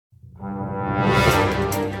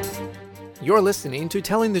You're listening to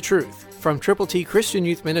Telling the Truth from Triple T Christian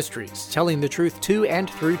Youth Ministries, telling the truth to and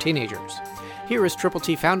through teenagers. Here is Triple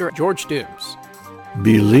T founder George Dooms.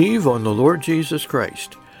 Believe on the Lord Jesus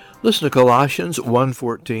Christ. Listen to Colossians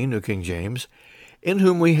 1:14, New King James, in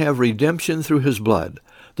whom we have redemption through his blood,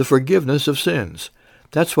 the forgiveness of sins.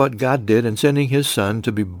 That's what God did in sending his Son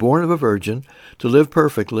to be born of a virgin, to live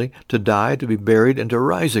perfectly, to die, to be buried, and to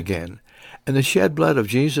rise again. And the shed blood of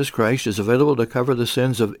Jesus Christ is available to cover the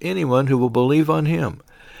sins of anyone who will believe on him.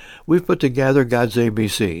 We've put together God's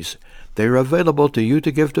ABCs. They are available to you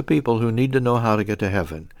to give to people who need to know how to get to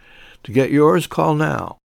heaven. To get yours, call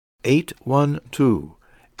now,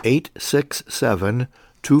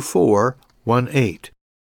 812-867-2418.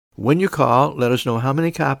 When you call, let us know how many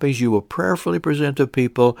copies you will prayerfully present to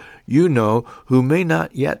people you know who may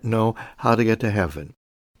not yet know how to get to heaven,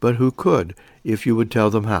 but who could if you would tell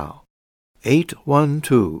them how.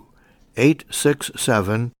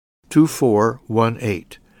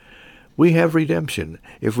 812-867-2418. We have redemption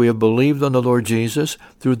if we have believed on the Lord Jesus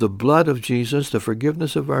through the blood of Jesus, the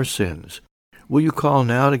forgiveness of our sins. Will you call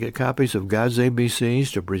now to get copies of God's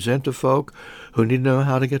ABCs to present to folk who need to know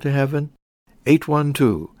how to get to heaven?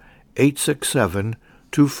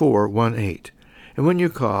 812-867-2418. And when you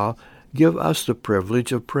call, give us the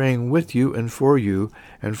privilege of praying with you and for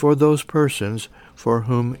those persons for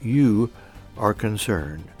whom you are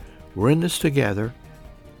concerned. We're in this together.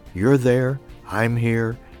 You're there. I'm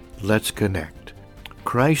here. Let's connect.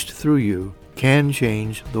 Christ through you can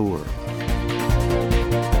change the world.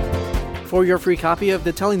 For your free copy of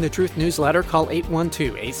the Telling the Truth newsletter, call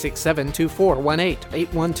 812-867-2418,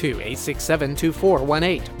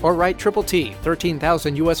 812-867-2418, or write Triple T,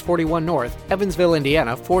 13,000 U.S. 41 North, Evansville,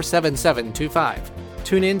 Indiana, 47725.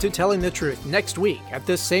 Tune in to Telling the Truth next week at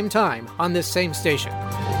this same time on this same station.